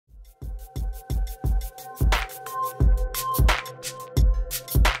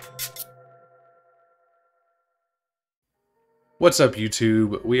What's up,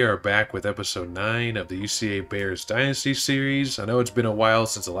 YouTube? We are back with episode 9 of the UCA Bears Dynasty series. I know it's been a while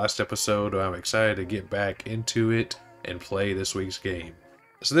since the last episode, but I'm excited to get back into it and play this week's game.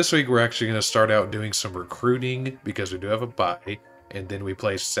 So this week we're actually going to start out doing some recruiting because we do have a bye, and then we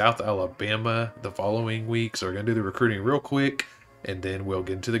play South Alabama the following week. So we're going to do the recruiting real quick, and then we'll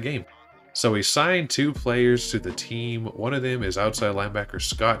get into the game. So we signed 2 players to the team. One of them is outside linebacker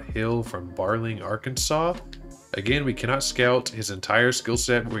Scott Hill from Barling, Arkansas. Again, we cannot scout his entire skill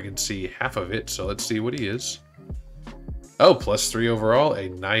set, but we can see half of it, so let's see what he is. Oh, +3 overall, a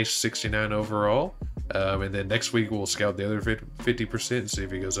nice 69 overall. And then next week we'll scout the other 50% and see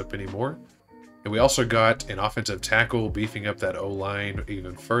if he goes up anymore. And we also got an offensive tackle beefing up that O-line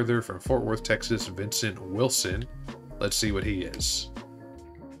even further from Fort Worth, Texas, Vincent Wilson. Let's see what he is.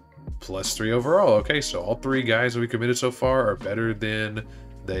 +3 overall. Okay, so all 3 guys that we committed so far are better than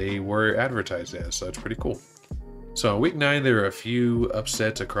they were advertised as, so that's pretty cool. So in week 9, there were a few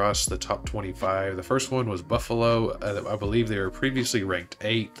upsets across the top 25. The first one was Buffalo. I believe they were previously ranked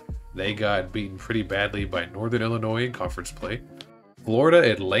 8th. They got beaten pretty badly by Northern Illinois in conference play.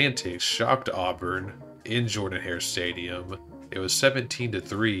 Florida Atlantic shocked Auburn in Jordan-Hare Stadium. It was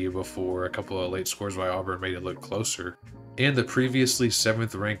 17-3 before a couple of late scores by Auburn made it look closer. And the previously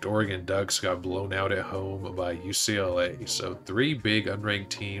 7th ranked Oregon Ducks got blown out at home by UCLA. So 3 big unranked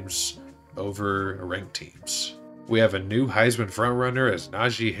teams over ranked teams. We have a new Heisman frontrunner as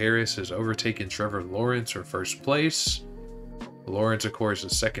Najee Harris has overtaken Trevor Lawrence for first place. Lawrence, of course,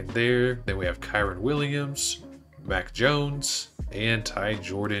 is second there. Then we have Kyron Williams, Mac Jones, and Ty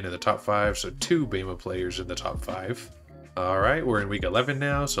Jordan in the top 5. So 2 Bama players in the top 5. All right, we're in week 11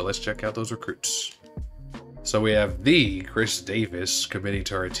 now, so let's check out those recruits. So we have the Chris Davis committing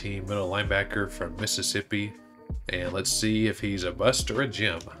to our team, middle linebacker from Mississippi. And let's see if he's a bust or a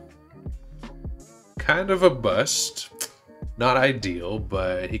gem. Kind of a bust. Not ideal,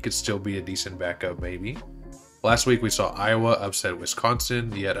 but he could still be a decent backup maybe. Last week we saw Iowa upset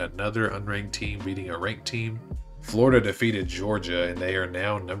Wisconsin, yet another unranked team beating a ranked team. Florida defeated Georgia, and they are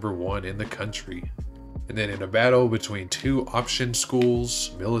now #1 in the country. And then in a battle between 2 option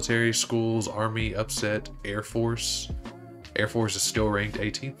schools, military schools, Army upset Air Force. Air Force is still ranked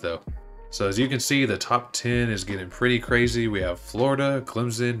 18th though. So as you can see, the top 10 is getting pretty crazy. We have Florida,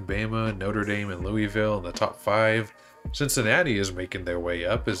 Clemson, Bama, Notre Dame, and Louisville in the top 5. Cincinnati is making their way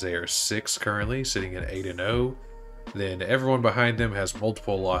up as they are 6th currently, sitting at 8-0. Then everyone behind them has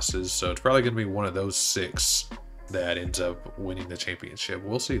multiple losses, so it's probably going to be one of those 6 that ends up winning the championship.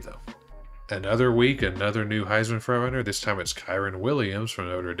 We'll see though. Another week, another new Heisman frontrunner. This time it's Kyron Williams from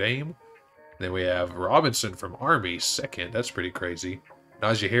Notre Dame. Then we have Robinson from Army, 2nd. That's pretty crazy.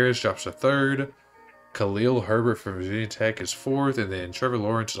 Najee Harris drops to 3rd. Khalil Herbert from Virginia Tech is 4th. And then Trevor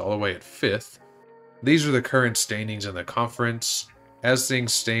Lawrence is all the way at 5th. These are the current standings in the conference. As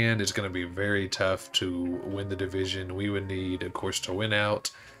things stand, it's going to be very tough to win the division. We would need, of course, to win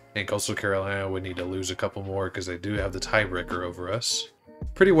out. And Coastal Carolina would need to lose a couple more because they do have the tiebreaker over us.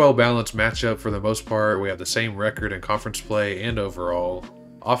 Pretty well balanced matchup for the most part. We have the same record in conference play and overall.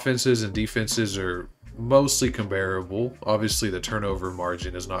 Offenses and defenses are mostly comparable. Obviously, the turnover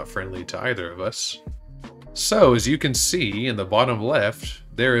margin is not friendly to either of us. So, as you can see in the bottom left,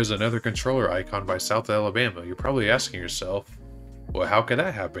 there is another controller icon by South Alabama. You're probably asking yourself, well, how could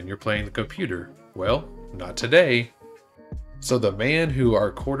that happen? You're playing the computer. Well, not today. So the man who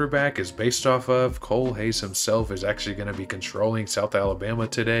our quarterback is based off of, Cole Hayes himself, is actually going to be controlling South Alabama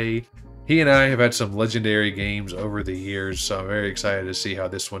today. He and I have had some legendary games over the years, so I'm very excited to see how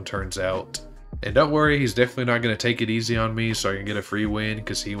this one turns out. And don't worry, he's definitely not going to take it easy on me so I can get a free win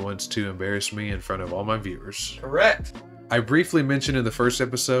because he wants to embarrass me in front of all my viewers. Correct. I briefly mentioned in the first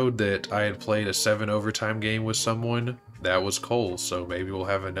episode that I had played a 7 overtime game with someone. That was Cole, so maybe we'll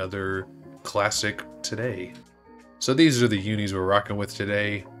have another classic today. So these are the unis we're rocking with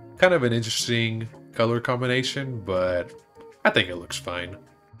today. Kind of an interesting color combination, but I think it looks fine.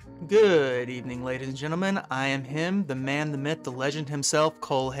 Good evening, ladies and gentlemen. I am him, the man, the myth, the legend himself,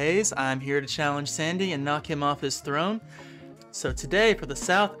 Cole Hayes. I'm here to challenge Sandy and knock him off his throne. So today, for the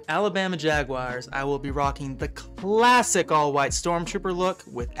South Alabama Jaguars, I will be rocking the classic all-white Stormtrooper look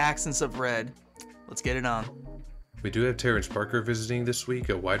with accents of red. Let's get it on. We do have Terrence Parker visiting this week,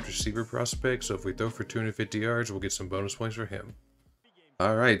 a wide receiver prospect, so if we throw for 250 yards, we'll get some bonus points for him.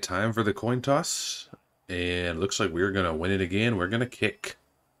 All right, time for the coin toss, and looks like we're going to win it again. We're going to kick.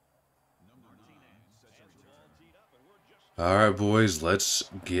 All right, boys, let's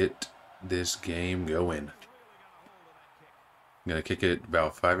get this game going. I'm going to kick it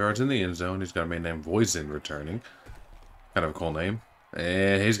about 5 yards in the end zone. He's got a man named Voisin returning. Kind of a cool name.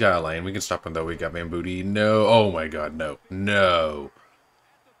 And he's got a lane. We can stop him, though. We got man booty. No. Oh, my God. No. No.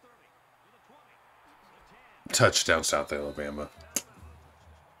 Touchdown, South Alabama.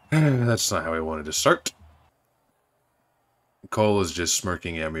 That's not how I wanted to start. Cole is just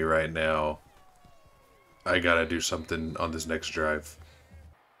smirking at me right now. I gotta do something on this next drive.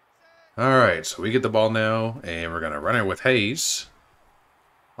 Alright, so we get the ball now, and we're gonna run it with Hayes.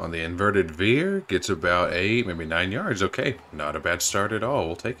 On the inverted veer, gets about 8, maybe 9 yards. Okay, not a bad start at all.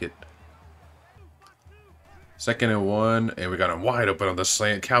 We'll take it. 2nd and 1, and we got him wide open on the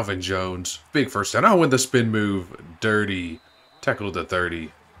slant. Calvin Jones, big first down. Oh, with the spin move, dirty. Tackle to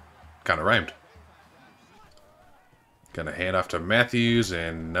 30. Kind of rhymed. Gonna hand off to Matthews,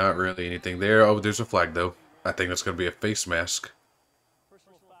 and not really anything there. Oh, there's a flag, though. I think that's gonna be a face mask.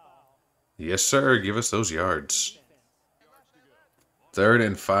 Yes, sir. Give us those yards. 3rd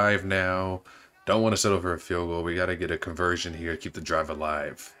and 5 now. Don't want to settle for a field goal. We got to get a conversion here to keep the drive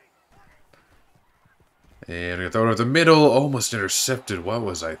alive. And we're going to throw it over the middle. Almost intercepted. What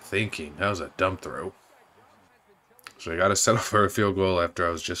was I thinking? That was a dumb throw. So we got to settle for a field goal after I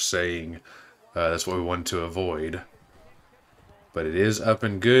was just saying that's what we wanted to avoid. But it is up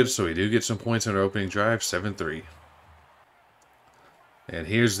and good, so we do get some points on our opening drive. 7-3. And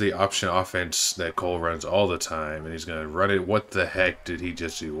here's the option offense that Cole runs all the time. And he's going to run it. What the heck did he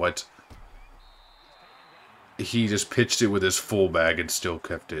just do? What? He just pitched it with his fullback and still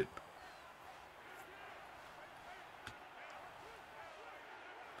kept it.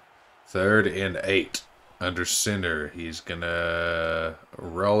 Third and 8. Under center. He's going to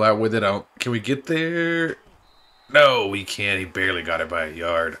roll out with it. Can we get there? No, we can't. He barely got it by a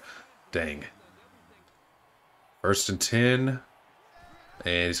yard. Dang. 1st and 10.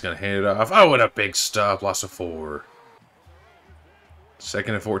 And he's going to hand it off. Oh, what a big stop. Loss of 4. 2nd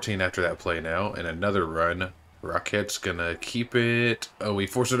and 14 after that play now. And another run. Rockette's going to keep it. Oh, we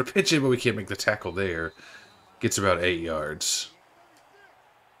forced her to pitch it, but we can't make the tackle there. Gets about 8 yards.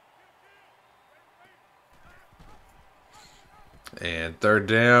 And 3rd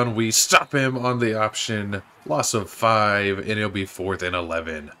down. We stop him on the option. Loss of 5. And it'll be 4th and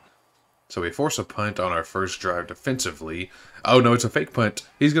 11. So we force a punt on our first drive defensively. Oh, no, it's a fake punt.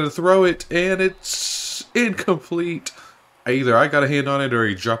 He's going to throw it, and it's incomplete. Either I got a hand on it or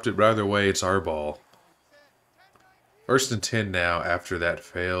he dropped it, but either way, it's our ball. 1st and 10 now after that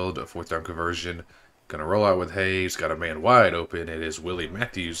failed 4th down conversion. Going to roll out with Hayes. Got a man wide open. It is Willie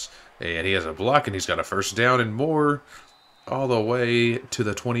Matthews, and he has a block, and he's got a 1st down and more all the way to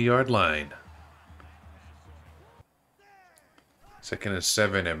the 20-yard line. 2nd and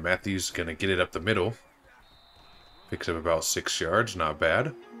 7, and Matthews going to get it up the middle. Picks up about 6 yards, not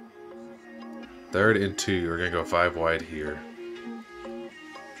bad. 3rd and 2, we're going to go 5 wide here.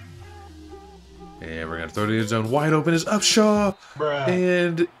 And we're going to throw to the end zone. Wide open is Upshaw. Bruh.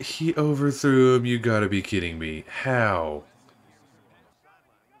 And he overthrew him. You got to be kidding me. How?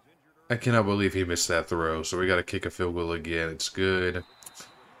 I cannot believe he missed that throw. So we got to kick a field goal again. It's good.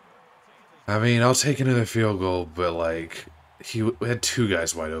 I mean, I'll take another field goal, but like... He had 2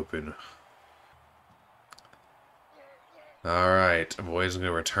 guys wide open. Alright, boys, I'm going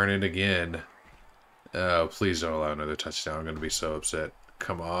to return it again. Oh, please don't allow another touchdown. I'm going to be so upset.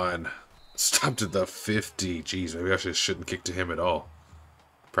 Come on. Stopped at the 50. Jeez, maybe I just shouldn't kick to him at all.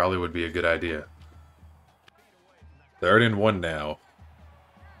 Probably would be a good idea. 3rd and 1 now.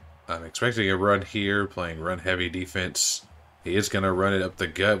 I'm expecting a run here, playing run-heavy defense. He is going to run it up the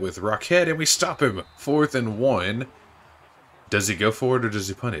gut with Rockette, and we stop him. 4th and 1. Does he go for it or does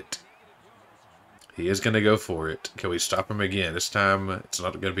he punt it? He is going to go for it. Can we stop him again? This time, it's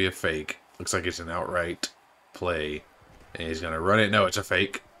not going to be a fake. Looks like it's an outright play. And he's going to run it. No, it's a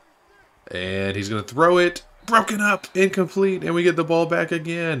fake. And he's going to throw it. Broken up. Incomplete. And we get the ball back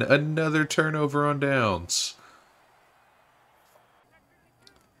again. Another turnover on downs.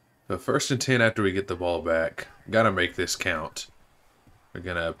 So 1st and 10 after we get the ball back. Got to make this count. We're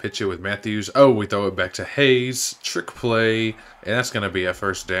going to pitch it with Matthews. Oh, we throw it back to Hayes. Trick play. And that's going to be a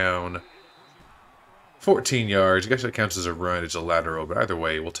 1st down. 14 yards. I guess that counts as a run. It's a lateral, but either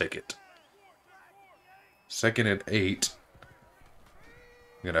way, we'll take it. 2nd and 8.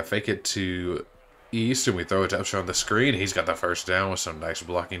 I'm going to fake it to East, and we throw it to Upshaw on the screen. He's got the 1st down with some nice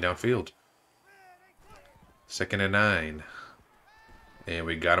blocking downfield. 2nd and 9. And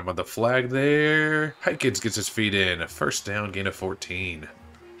we got him on the flag there. Hikins gets his feet in. 1st down, gain of 14.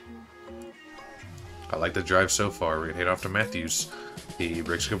 I like the drive so far. We're going to hit off to Matthews. He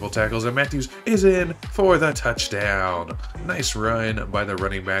breaks a couple tackles, and Matthews is in for the touchdown. Nice run by the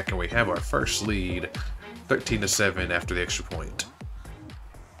running back, and we have our first lead. 13-7 after the extra point.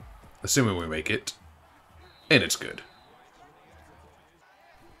 Assuming we make it. And it's good.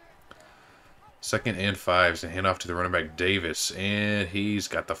 2nd and 5s and hand off to the running back Davis, and he's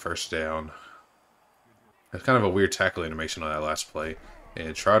got the first down. That's kind of a weird tackle animation on that last play.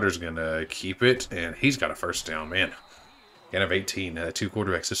 And Trotter's going to keep it, and he's got a first down, man. Gain of 18. That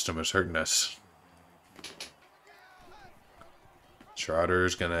 2-quarterback system is hurting us.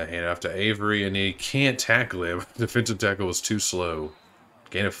 Trotter's going to hand it off to Avery, and he can't tackle him. Defensive tackle was too slow.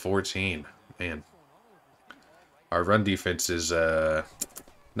 Gain of 14. Man. Our run defense is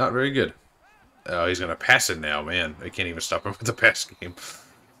not very good. Oh, he's going to pass it now, man. I can't even stop him with the pass game.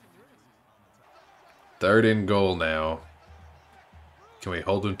 3rd and goal now. Can we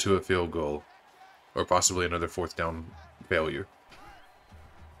hold him to a field goal? Or possibly another 4th down failure.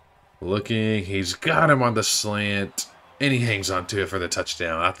 Looking, he's got him on the slant. And he hangs on to it for the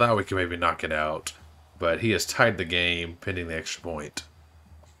touchdown. I thought we could maybe knock it out. But he has tied the game pending the extra point.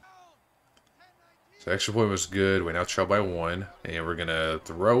 So extra point was good. We now trail by 1. And we're going to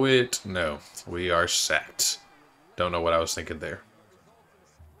throw it. No, we are sacked. Don't know what I was thinking there.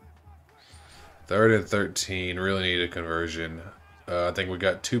 3rd and 13. Really need a conversion. I think we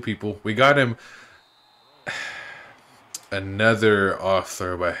got 2 people. We got him. Another off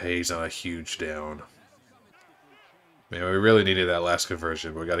throw by Hayes on a huge down. Man, we really needed that last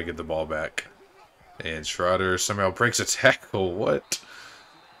conversion. We got to get the ball back. And Schroeder somehow breaks a tackle. What?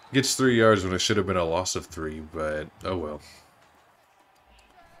 Gets 3 yards when it should have been a loss of 3, but oh well.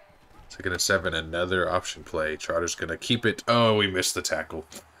 2nd and 7, another option play. Trotter's going to keep it. Oh, we missed the tackle.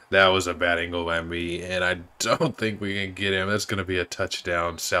 That was a bad angle by me, and I don't think we can get him. That's going to be a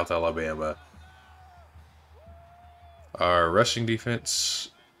touchdown, South Alabama. Our rushing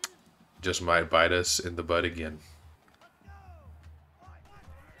defense just might bite us in the butt again.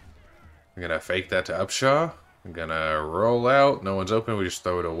 I'm going to fake that to Upshaw. I'm going to roll out. No one's open. We just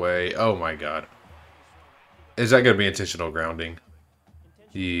throw it away. Oh, my God. Is that going to be intentional grounding?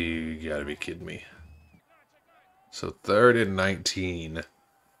 You got to be kidding me. So 3rd and 19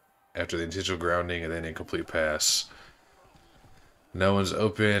 after the intentional grounding and then incomplete pass. No one's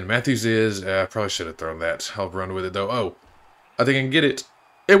open. Matthews is. I probably should have thrown that. I'll run with it, though. Oh, I think I can get it.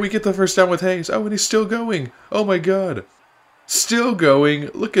 And we get the first down with Hayes. Oh, and he's still going. Oh, my God. Still going.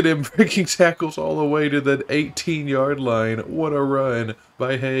 Look at him breaking tackles all the way to the 18-yard line. What a run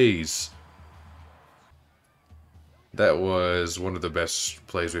by Hayes. That was one of the best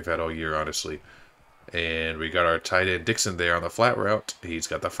plays we've had all year, honestly. And we got our tight end Dixon there on the flat route. He's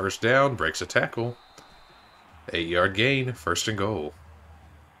got the first down, breaks a tackle. 8-yard gain, 1st and goal.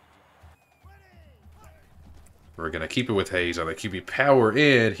 We're going to keep it with Hayes on the QB power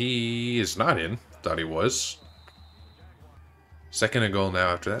in. He is not in. Thought he was. 2nd and goal now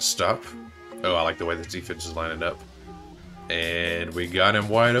after that stop. Oh, I like the way the defense is lining up. And we got him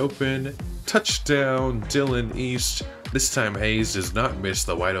wide open. Touchdown, Dylan East. This time Hayes does not miss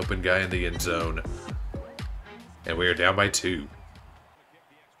the wide open guy in the end zone. And we are down by 2.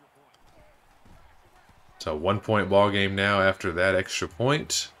 It's a 1-point ball game now after that extra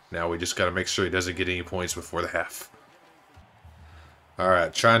point. Now we just got to make sure he doesn't get any points before the half.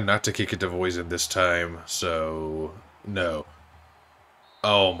 Alright, trying not to kick it to Voisin this time, so no.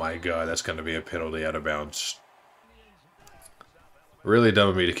 Oh my God, that's going to be a penalty out of bounds. Really dumb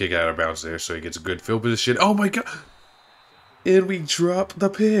of me to kick it out of bounds there so he gets a good field position. Oh my God! And we dropped the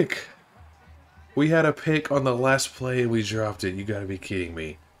pick. We had a pick on the last play and we dropped it. You got to be kidding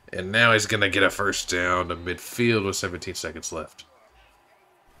me. And now he's going to get a first down to midfield with 17 seconds left.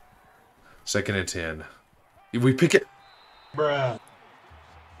 2nd and 10. We pick it. Bruh.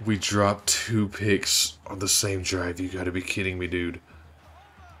 We dropped 2 picks on the same drive. You got to be kidding me, dude.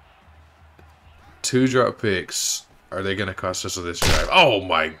 2 drop picks. Are they going to cost us on this drive? Oh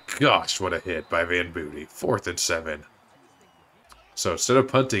my gosh, what a hit by Van Booty. 4th and 7. So instead of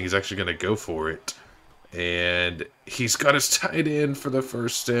punting, he's actually going to go for it. And he's got his tight end for the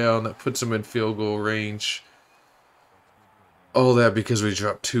first down. That puts him in field goal range. All that because we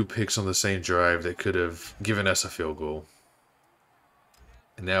dropped 2 picks on the same drive that could have given us a field goal.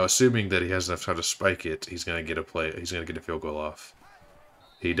 And now, assuming that he has enough time to spike it, he's going to get a play. He's going to get a field goal off.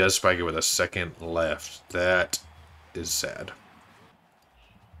 He does spike it with a second left. That is sad.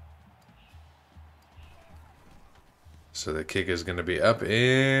 So the kick is going to be up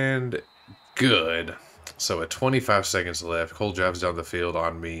and good. So at 25 seconds left, Cole drives down the field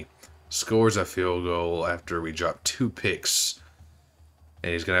on me, scores a field goal after we drop 2 picks.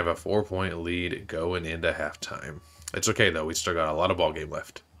 And he's going to have a 4-point lead going into halftime. It's okay, though. We still got a lot of ball game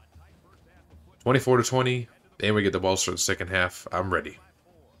left. 24-20, and we get the ball for the second half. I'm ready.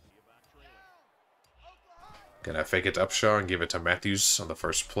 Gonna fake it to Upshaw and give it to Matthews on the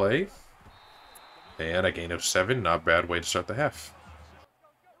first play. And a gain of 7. Not bad way to start the half.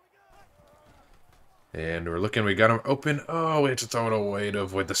 And we're looking, we got him open. Oh, we have to throw it away to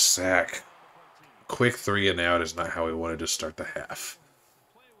avoid the sack. Quick 3 and out is not how we wanted to start the half.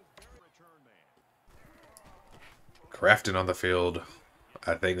 Crafton on the field.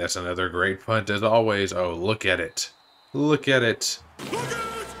 I think that's another great punt as always. Oh, look at it. Look at it. Look at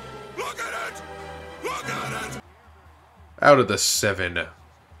it! Look at it! Look at it! Out of the 7.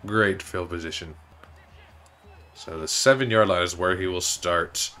 Great field position. So the 7-yard line is where he will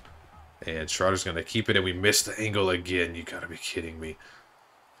start. And Schroeder's going to keep it, and we missed the angle again. You got to be kidding me.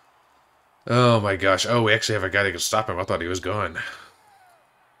 Oh my gosh. Oh, we actually have a guy that can stop him. I thought he was gone.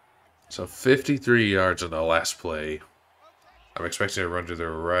 So 53 yards on the last play. I'm expecting a run to the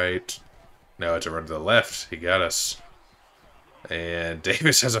right. No, it's a run to the left. He got us. And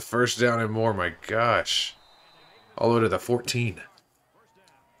Davis has a first down and more. My gosh. All the way to the 14.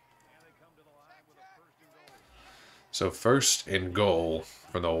 So 1st and goal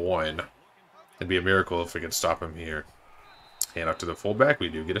from the 1. It'd be a miracle if we can stop him here. Hand off to the fullback. We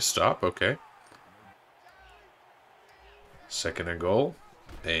do get a stop. Okay. 2nd and goal.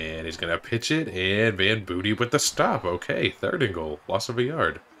 And he's going to pitch it. And Van Booty with the stop. Okay. 3rd and goal. Loss of a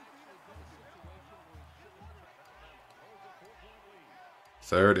yard.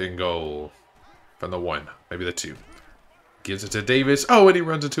 3rd and goal. From the 1. Maybe the 2. Gives it to Davis. Oh, and he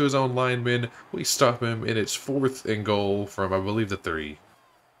runs into his own lineman. We stop him. And it's 4th and goal from, I believe, the 3.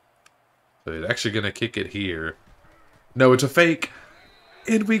 So he's actually going to kick it here. No, it's a fake.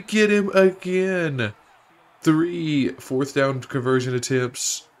 And we get him again. 3 4th down conversion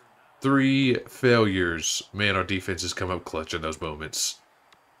attempts. 3 failures. Man, our defense has come up clutch in those moments.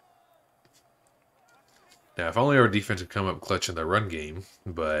 Now, if only our defense had come up clutch in the run game.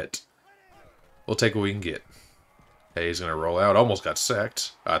 But we'll take what we can get. Hey, he's going to roll out. Almost got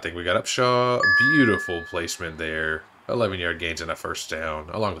sacked. I think we got Upshaw. Beautiful placement there. 11-yard gains and a 1st down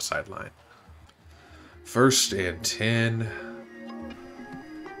along the sideline. 1st and 10.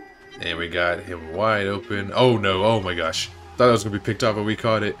 And we got him wide open. Oh, no. Oh, my gosh. Thought it was going to be picked off, but we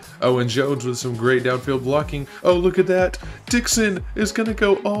caught it. Oh, and Jones with some great downfield blocking. Oh, look at that. Dixon is going to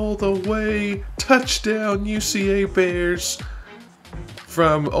go all the way. Touchdown, UCA Bears.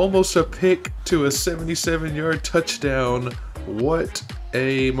 From almost a pick to a 77-yard touchdown. What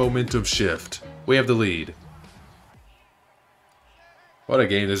a momentum shift. We have the lead. What a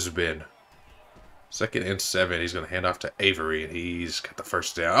game this has been. 2nd and 7. He's going to hand off to Avery, and he's got the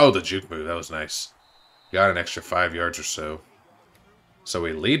 1st down. Oh, the juke move. That was nice. Got an extra 5 yards or so. So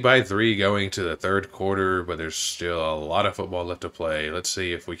we lead by 3 going to the 3rd quarter, but there's still a lot of football left to play. Let's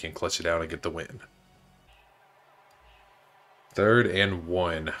see if we can clutch it out and get the win. 3rd and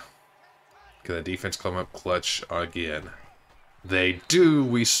 1. Can the defense come up clutch again? They do.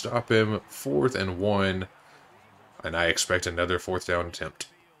 We stop him. 4th and 1. And I expect another 4th down attempt.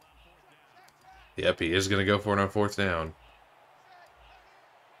 Yep, he is going to go for it on 4th down.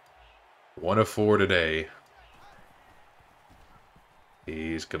 1 of 4 today.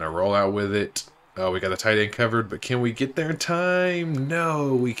 He's going to roll out with it. Oh, we got the tight end covered, but can we get there in time?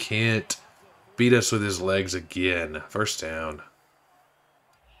 No, we can't. Beat us with his legs again. 1st down.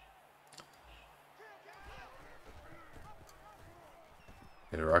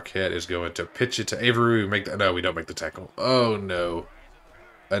 And Rockhead is going to pitch it to Avery. No, we don't make the tackle. Oh, no.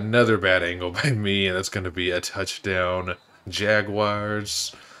 Another bad angle by me, and that's going to be a touchdown.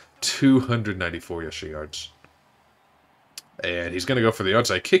 Jaguars, 294 rushing yards. And he's going to go for the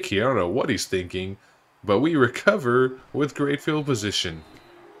onside kick here. I don't know what he's thinking, but we recover with great field position.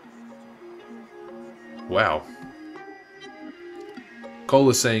 Wow. Cole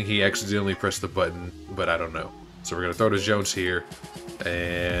is saying he accidentally pressed the button, but I don't know. So we're going to throw to Jones here.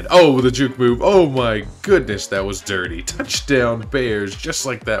 And, oh, the juke move. Oh, my goodness, that was dirty. Touchdown, Bears. Just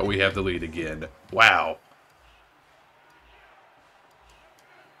like that, we have the lead again. Wow.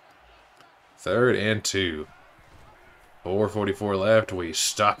 3rd and 2. 4:44 left. We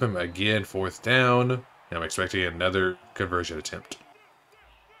stop him again. 4th down. And I'm expecting another conversion attempt.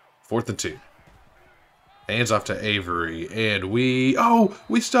 4th and 2. Hands off to Avery. And we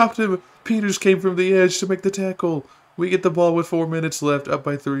stopped him. Peters came from the edge to make the tackle. We get the ball with 4 minutes left, up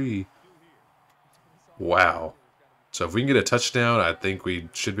by 3. Wow. So if we can get a touchdown, I think we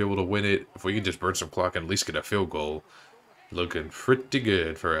should be able to win it. If we can just burn some clock and at least get a field goal, looking pretty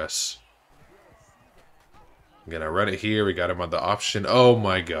good for us. I'm going to run it here. We got him on the option. Oh,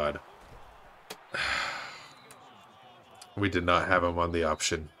 my God. We did not have him on the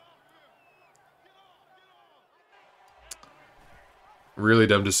option. Really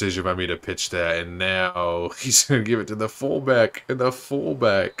dumb decision by me to pitch that, and now he's going to give it to the fullback, and the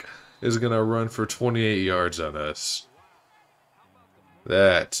fullback is going to run for 28 yards on us.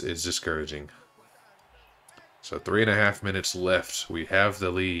 That is discouraging. So 3.5 minutes left. We have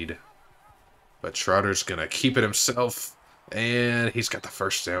the lead. But Trotter's going to keep it himself. And he's got the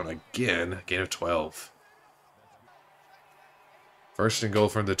first down again. Gain of 12. First and goal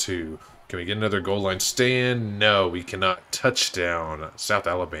from the 2. Can we get another goal line stand? No, we cannot. Touchdown, South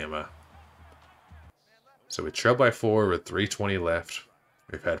Alabama. So we trail by 4 with 3:20 left.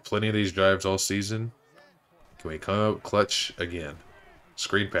 We've had plenty of these drives all season. Can we come up clutch again?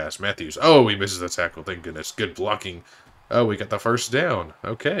 Screen pass, Matthews. Oh, he misses the tackle. Thank goodness. Good blocking. Oh, we got the first down.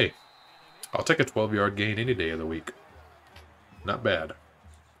 Okay. I'll take a 12-yard gain any day of the week. Not bad.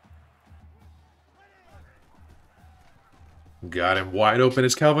 Got him wide open.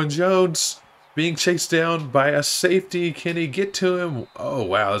 It's Calvin Jones being chased down by a safety. Can he get to him? Oh,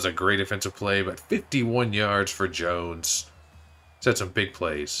 wow. That's a great defensive play, but 51 yards for Jones. He's had some big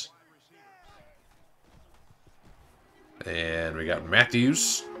plays. And we got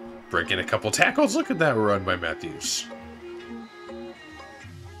Matthews breaking a couple tackles. Look at that run by Matthews.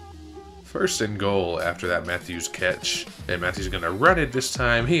 First and goal after that Matthews catch. And Matthews is going to run it this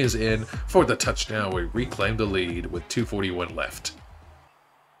time. He is in for the touchdown. We reclaim the lead with 2:41 left.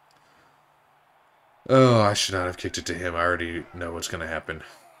 Oh, I should not have kicked it to him. I already know what's going to happen.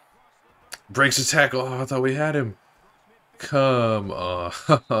 Breaks a tackle. Oh, I thought we had him. Come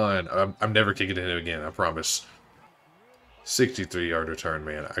on. I'm never kicking to him again, I promise. 63-yard return,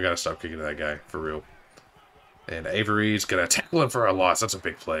 man. I got to stop kicking to that guy, for real. And Avery's going to tackle him for a loss. That's a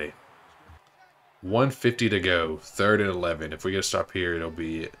big play. 1:50 to go. 3rd and 11. If we get a stop here, it'll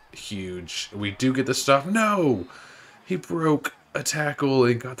be huge. We do get the stop. No! He broke a tackle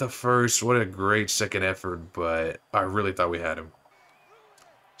and got the first. What a great second effort, but I really thought we had him.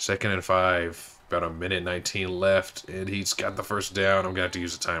 2nd and 5. About 1:19 left, and he's got the first down. I'm going to have to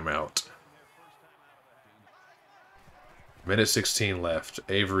use a timeout. 1:16 left.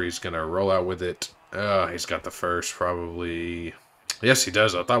 Avery's going to roll out with it. Oh, he's got the first, probably. Yes, he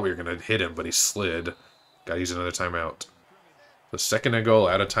does. I thought we were going to hit him, but he slid. Got to use another timeout. The 2nd and goal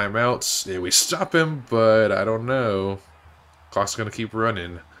out of timeouts. Yeah, we stop him, but I don't know. Clock's going to keep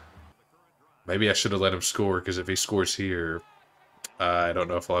running. Maybe I should have let him score, because if he scores here, I don't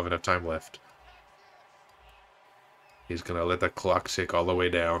know if I'll have enough time left. He's going to let the clock tick all the way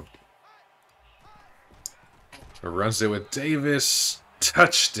down. Runs it with Davis.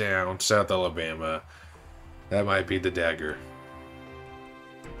 Touchdown, South Alabama. That might be the dagger.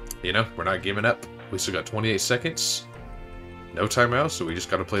 You know, we're not giving up. We still got 28 seconds. No timeout, so we just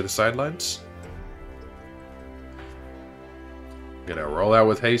got to play the sidelines. Gonna roll out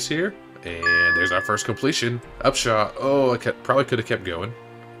with Hayes here. And there's our first completion. Upshot. Oh, probably could have kept going.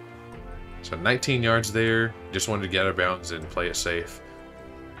 So 19 yards there. Just wanted to get out of bounds and play it safe.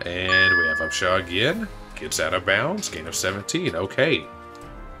 And we have Upshaw again. Gets out of bounds. Gain of 17. Okay.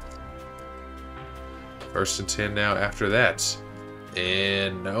 1st and 10 now after that.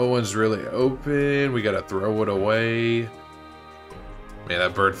 And no one's really open. We got to throw it away. Man,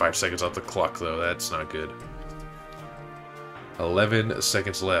 that burned 5 seconds off the clock, though. That's not good. 11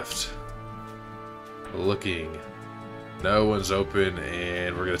 seconds left. Looking. No one's open,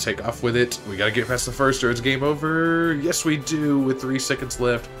 and we're going to take off with it. We got to get past the first or it's game over. Yes, we do with 3 seconds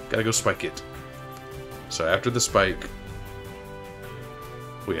left. Got to go spike it. So after the spike,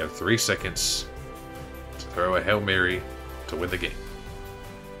 we have 3 seconds to throw a Hail Mary to win the game.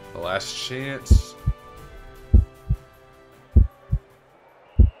 The last chance.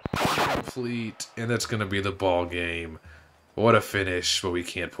 Complete, and that's going to be the ball game. What a finish, but we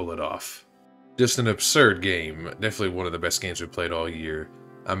can't pull it off. Just an absurd game. Definitely one of the best games we've played all year.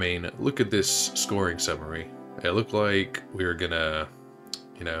 I mean, look at this scoring summary. It looked like we were gonna,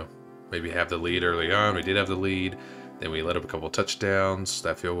 you know, maybe have the lead early on. We did have the lead. Then we let up a couple touchdowns.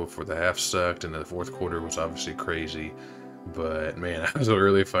 That field goal for the half sucked, and the 4th quarter was obviously crazy. But, man, that was a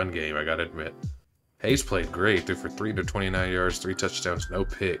really fun game, I gotta admit. Hayes played great. Threw for 329 yards, 3 touchdowns, no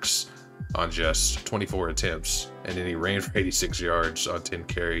picks on just 24 attempts. And then he ran for 86 yards on 10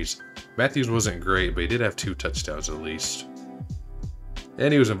 carries. Matthews wasn't great, but he did have 2 touchdowns at least.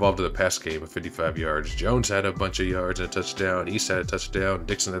 And he was involved in the pass game with 55 yards. Jones had a bunch of yards and a touchdown. East had a touchdown.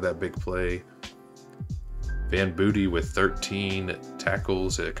 Dixon had that big play. Van Booty with 13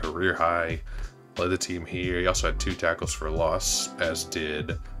 tackles at a career high. Led the team here. He also had 2 tackles for loss, as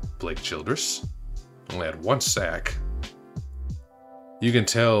did Blake Childress. Only had 1 sack. You can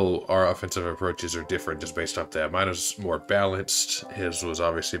tell our offensive approaches are different just based off that. Mine was more balanced. His was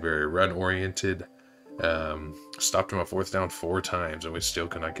obviously very run-oriented. Stopped him on 4th down 4 times, and we still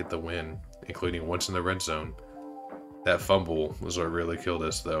could not get the win, including once in the red zone. That fumble was what really killed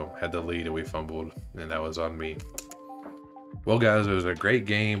us, though. Had the lead, and we fumbled, and that was on me. Well, guys, it was a great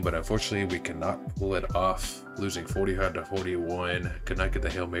game, but unfortunately we could not pull it off, losing 45 to 41. Could not get the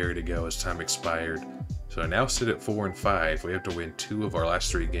Hail Mary to go as time expired. So I now sit at 4-5. We have to win 2 of our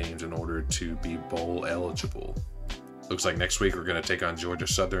last 3 games in order to be bowl eligible. Looks like next week we're going to take on Georgia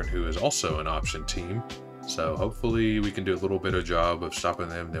Southern, who is also an option team. So hopefully we can do a little better job of stopping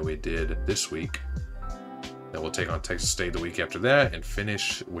them than we did this week. Then we'll take on Texas State the week after that and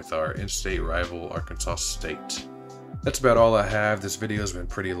finish with our in-state rival, Arkansas State. That's about all I have. This video has been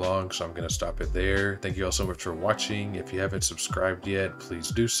pretty long, so I'm going to stop it there. Thank you all so much for watching. If you haven't subscribed yet, please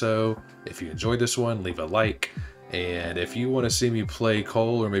do so. If you enjoyed this one, leave a like. And if you want to see me play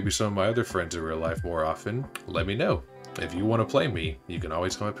Cole or maybe some of my other friends in real life more often, let me know. If you want to play me, you can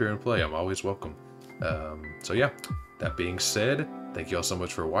always come up here and play. I'm always welcome. So yeah, that being said, thank you all so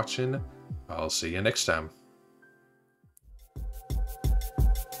much for watching. I'll see you next time.